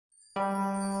Hey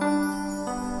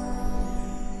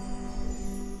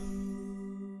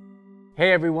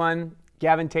everyone,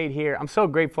 Gavin, Tait here. I'm so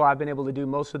grateful I've been able to do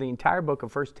most of the entire book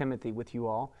of 1 Timothy with you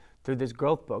all through this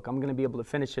growth book. I'm going to be able to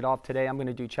finish it off today. I'm going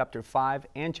to do chapter 5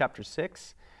 and chapter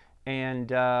 6.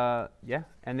 And and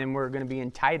then we're going to be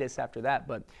in Titus after that.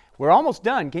 But we're almost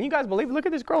done. Can you guys believe it? Look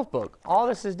at this growth book. All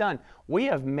this is done. We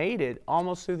have made it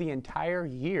almost through the entire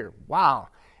year. Wow.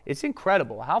 It's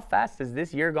incredible. How fast has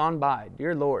this year gone by?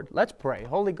 Dear Lord, let's pray.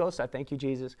 Holy Ghost, I thank you,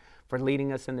 Jesus, for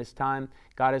leading us in this time.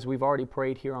 God, as we've already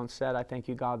prayed here on set, I thank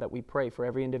you, God, that we pray for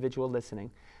every individual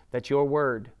listening, that your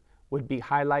word would be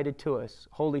highlighted to us.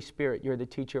 Holy Spirit, you're the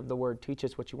teacher of the word. Teach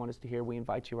us what you want us to hear. We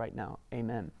invite you right now.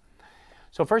 Amen.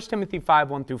 So 1 Timothy 5,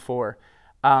 1 through 4.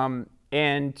 I'm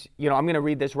going to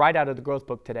read this right out of the growth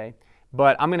book today.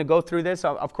 But I'm going to go through this.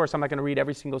 Of course, I'm not going to read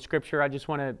every single scripture. I just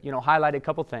want to, highlight a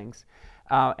couple things.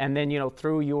 And then,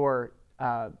 through your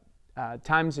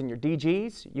times and your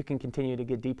DGs, you can continue to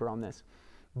get deeper on this.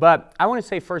 But I want to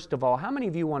say, first of all, how many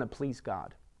of you want to please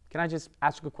God? Can I just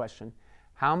ask a question?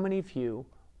 How many of you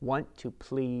want to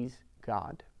please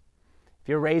God? If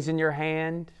you're raising your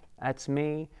hand, that's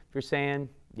me. If you're saying,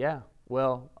 yeah,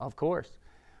 well, of course.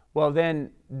 Well,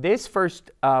 then this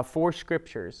first 4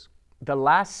 scriptures, the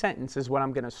last sentence is what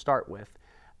I'm going to start with,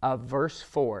 verse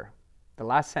 4, the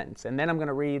last sentence. And then I'm going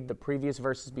to read the previous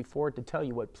verses before to tell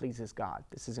you what pleases God.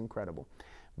 This is incredible.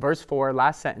 Verse 4,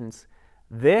 last sentence.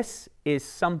 This is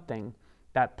something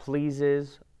that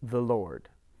pleases the Lord.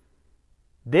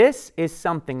 This is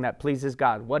something that pleases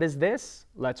God. What is this?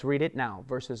 Let's read it now.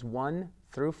 Verses 1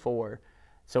 through 4.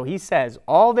 So he says,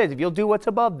 all this, if you'll do what's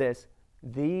above this,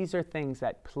 these are things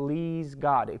that please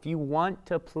God. If you want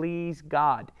to please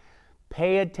God,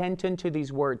 pay attention to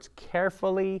these words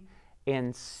carefully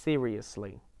and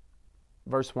seriously.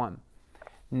 Verse 1.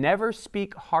 Never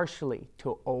speak harshly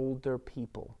to older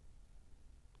people,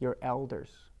 your elders.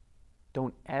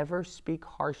 Don't ever speak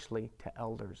harshly to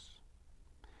elders.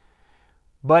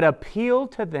 But appeal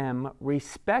to them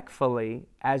respectfully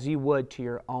as you would to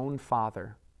your own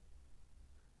father.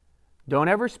 Don't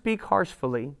ever speak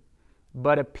harshly,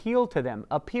 but appeal to them.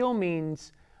 Appeal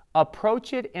means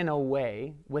approach it in a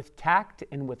way with tact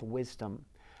and with wisdom.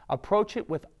 Approach it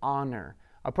with honor.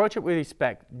 Approach it with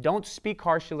respect. Don't speak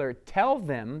harshly. Tell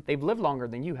them they've lived longer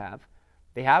than you have.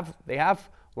 They have a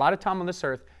lot of time on this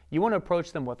earth. You want to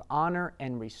approach them with honor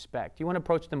and respect. You want to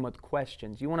approach them with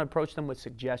questions. You want to approach them with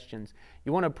suggestions.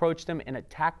 You want to approach them in a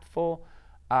tactful,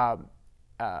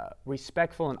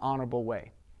 respectful, and honorable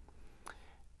way.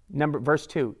 Verse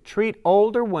 2, treat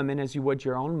older women as you would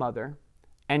your own mother,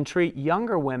 and treat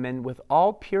younger women with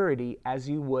all purity as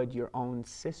you would your own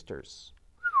sisters.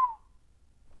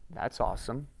 That's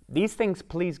awesome. These things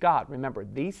please God. Remember,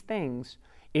 these things,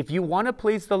 if you want to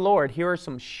please the Lord, here are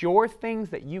some sure things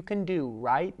that you can do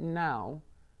right now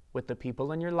with the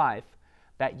people in your life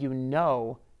that you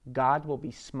know God will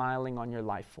be smiling on your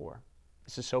life for.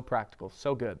 This is so practical,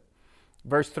 so good.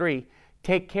 Verse 3,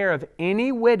 take care of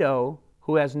any widow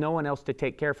who has no one else to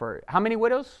take care for her. How many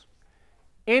widows?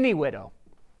 Any widow.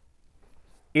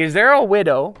 Is there a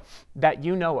widow that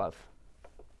you know of?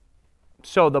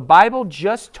 So the Bible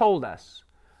just told us,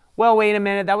 well, wait a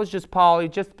minute, that was just Paul. He's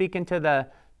just speaking to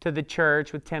the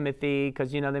church with Timothy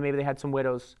because, maybe they had some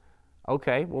widows.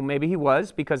 Okay, well, maybe he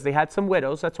was because they had some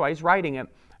widows. That's why he's writing it.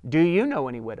 Do you know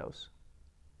any widows?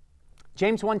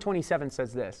 James 1:27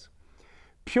 says this.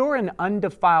 Pure and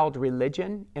undefiled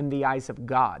religion in the eyes of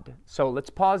God. So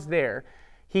let's pause there.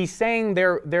 He's saying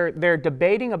they're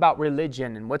debating about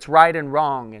religion and what's right and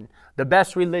wrong and the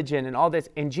best religion and all this.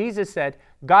 And Jesus said,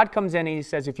 God comes in and he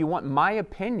says, if you want my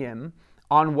opinion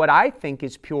on what I think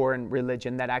is pure in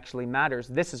religion that actually matters,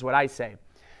 this is what I say.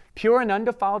 Pure and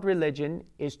undefiled religion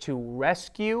is to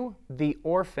rescue the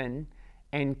orphan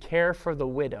and care for the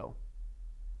widow,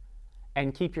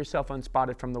 and keep yourself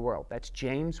unspotted from the world. That's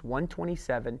James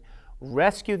 1:27.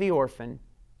 Rescue the orphan,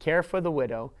 care for the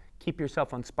widow, keep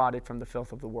yourself unspotted from the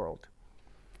filth of the world.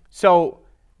 So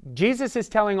Jesus is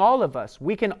telling all of us,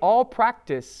 we can all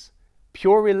practice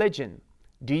pure religion.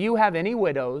 Do you have any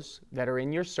widows that are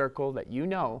in your circle that you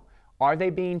know? Are they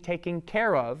being taken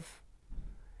care of?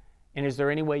 And is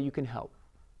there any way you can help?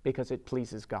 Because it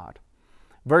pleases God.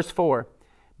 Verse 4,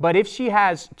 but if she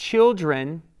has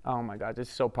children, oh my God, this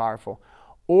is so powerful,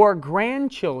 or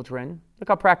grandchildren, look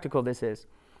how practical this is.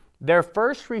 Their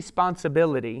first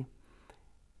responsibility,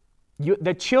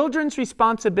 the children's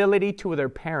responsibility to their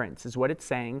parents is what it's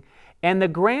saying, and the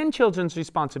grandchildren's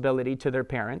responsibility to their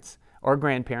parents or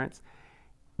grandparents,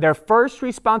 their first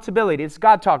responsibility, it's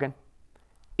God talking,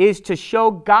 is to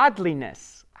show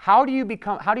godliness. How do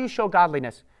you show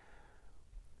godliness?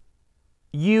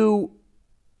 you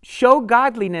show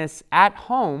godliness at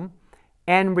home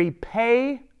and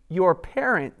repay your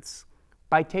parents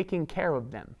by taking care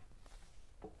of them.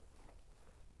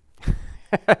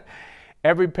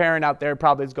 Every parent out there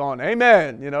probably is going,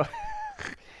 amen, you know.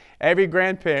 Every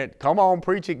grandparent, come on,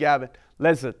 preach it, Gavin.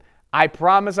 Listen, I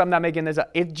promise I'm not making this up.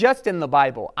 It's just in the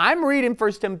Bible. I'm reading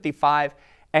 1 Timothy 5,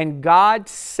 and God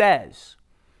says,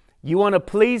 you want to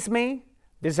please me?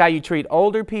 This is how you treat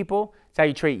older people. This is how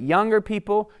you treat younger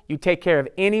people. You take care of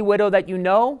any widow that you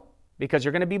know, because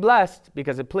you're going to be blessed,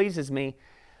 because it pleases me.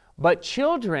 But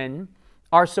children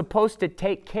are supposed to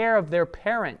take care of their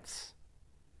parents.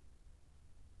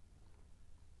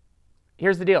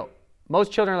 Here's the deal.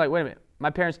 Most children are like, wait a minute, my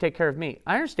parents take care of me.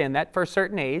 I understand that for a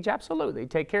certain age, absolutely, they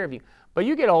take care of you. But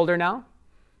you get older now.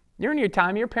 You're in your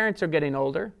time, your parents are getting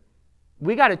older.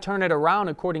 We got to turn it around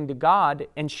according to God,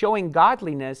 and showing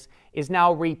godliness is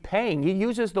now repaying. He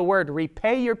uses the word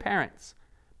repay your parents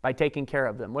by taking care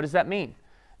of them. What does that mean?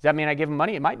 Does that mean I give them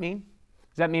money? It might mean.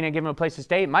 Does that mean I give them a place to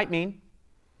stay? It might mean.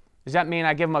 Does that mean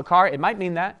I give them a car? It might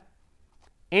mean that.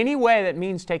 Any way that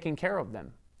means taking care of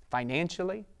them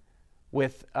financially,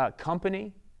 with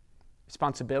company,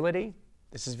 responsibility.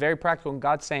 This is very practical, and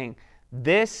God's saying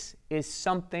this is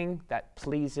something that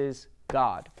pleases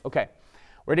God. Okay,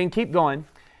 we're going to keep going,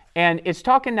 and it's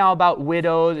talking now about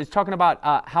widows. It's talking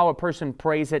about how a person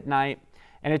prays at night,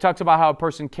 and it talks about how a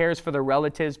person cares for their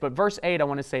relatives. But verse 8, I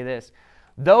want to say this.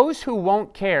 Those who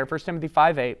won't care, 1 Timothy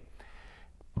 5:8,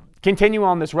 continue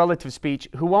on this relative speech,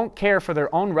 who won't care for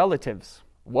their own relatives.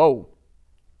 Whoa.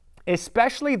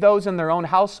 Especially those in their own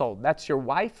household. That's your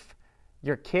wife,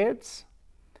 your kids,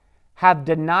 have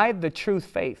denied the true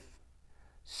faith.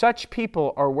 Such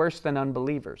people are worse than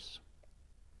unbelievers.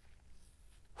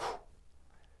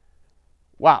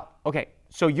 Wow. Okay.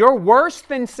 So you're worse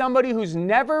than somebody who's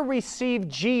never received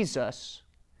Jesus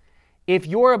if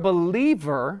you're a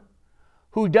believer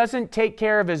who doesn't take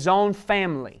care of his own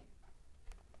family.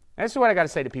 This is what I got to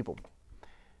say to people.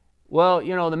 Well,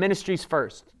 you know, the ministry's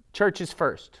first. Church is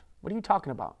first. What are you talking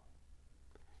about?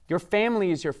 Your family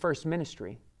is your first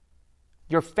ministry.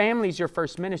 Your family is your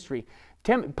first ministry.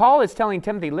 Paul is telling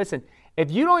Timothy, listen, if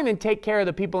you don't even take care of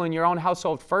the people in your own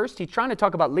household first, he's trying to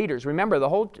talk about leaders. Remember, the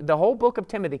whole book of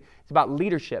Timothy is about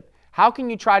leadership. How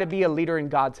can you try to be a leader in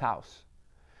God's house?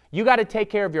 You got to take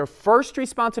care of your first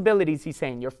responsibilities, he's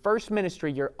saying, your first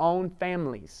ministry, your own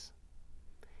families.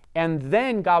 And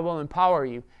then God will empower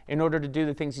you in order to do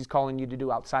the things he's calling you to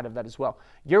do outside of that as well.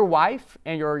 Your wife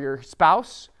and your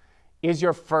spouse is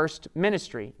your first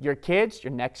ministry. Your kids,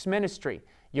 your next ministry.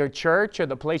 Your church or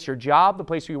the place, your job, the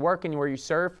place where you work and where you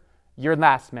serve, your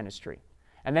last ministry.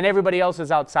 And then everybody else is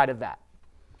outside of that.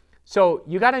 So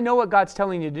you got to know what God's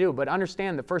telling you to do, but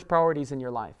understand the first priorities in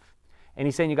your life. And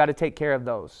he's saying you got to take care of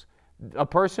those. A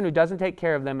person who doesn't take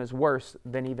care of them is worse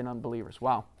than even unbelievers.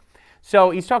 Wow.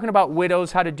 So he's talking about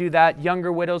widows, how to do that,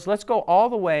 younger widows. Let's go all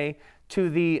the way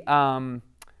to the,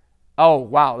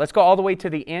 let's go all the way to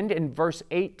the end in verse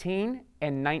 18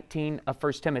 and 19 of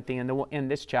 1 Timothy in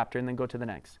this chapter, and then go to the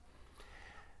next.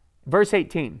 Verse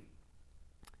 18,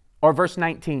 or verse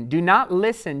 19, do not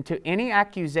listen to any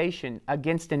accusation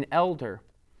against an elder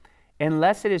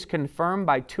unless it is confirmed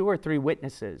by 2 or 3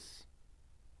 witnesses.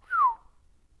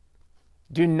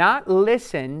 Do not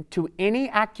listen to any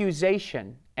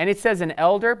accusation. And it says an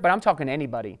elder, but I'm talking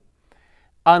anybody.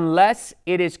 Unless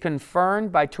it is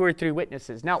confirmed by 2 or 3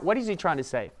 witnesses. Now, what is he trying to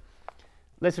say?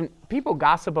 Listen, people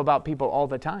gossip about people all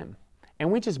the time.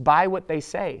 And we just buy what they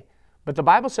say. But the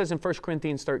Bible says in 1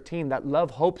 Corinthians 13 that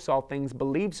love hopes all things,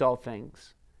 believes all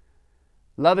things.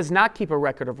 Love does not keep a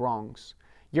record of wrongs.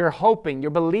 You're hoping,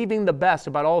 you're believing the best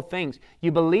about all things.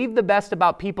 You believe the best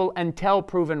about people until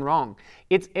proven wrong.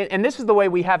 And this is the way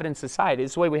we have it in society.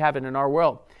 It's the way we have it in our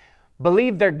world.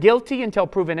 Believe they're guilty until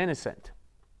proven innocent.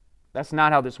 That's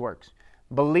not how this works.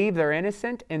 Believe they're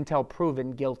innocent until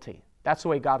proven guilty. That's the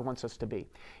way God wants us to be.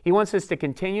 He wants us to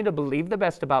continue to believe the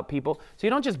best about people. So you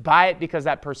don't just buy it because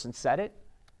that person said it.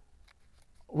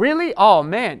 Really? Oh,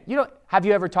 man. Have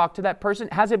you ever talked to that person?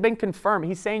 Has it been confirmed?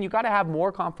 He's saying you got to have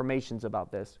more confirmations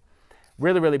about this.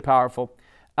 Really, really powerful.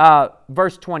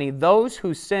 Verse 20, those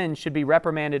who sin should be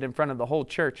reprimanded in front of the whole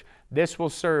church. This will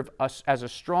serve us as a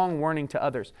strong warning to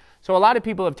others. So a lot of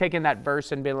people have taken that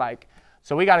verse and been like,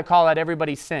 so we got to call out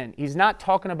everybody's sin. He's not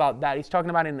talking about that. He's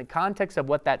talking about in the context of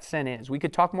what that sin is. We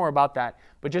could talk more about that,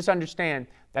 but just understand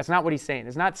that's not what he's saying.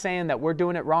 It's not saying that we're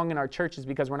doing it wrong in our churches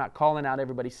because we're not calling out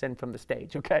everybody's sin from the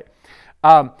stage, okay?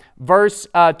 Verse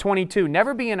 22,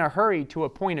 never be in a hurry to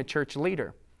appoint a church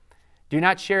leader. Do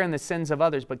not share in the sins of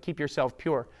others, but keep yourself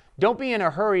pure. Don't be in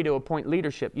a hurry to appoint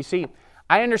leadership. You see,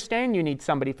 I understand you need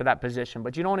somebody for that position,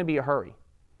 but you don't want to be in a hurry.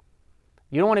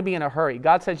 You don't want to be in a hurry.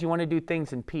 God says you want to do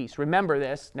things in peace. Remember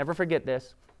this. Never forget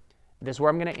this. This is where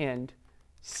I'm going to end.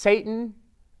 Satan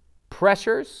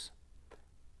pressures,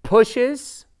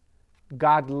 pushes,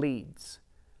 God leads.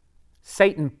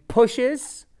 Satan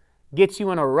pushes, gets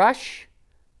you in a rush.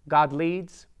 God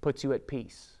leads, puts you at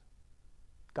peace.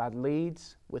 God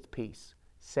leads with peace.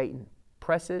 Satan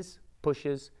presses,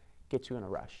 pushes, gets you in a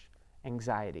rush.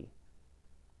 Anxiety,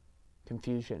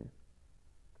 confusion.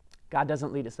 God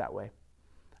doesn't lead us that way.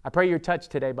 I pray you're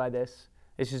touched today by this.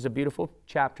 This is a beautiful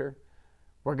chapter.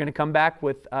 We're going to come back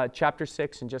with chapter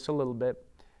 6 in just a little bit.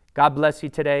 God bless you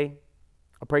today.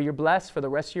 I pray you're blessed for the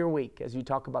rest of your week as you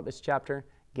talk about this chapter.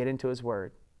 Get into His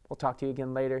Word. We'll talk to you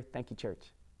again later. Thank you,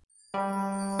 church.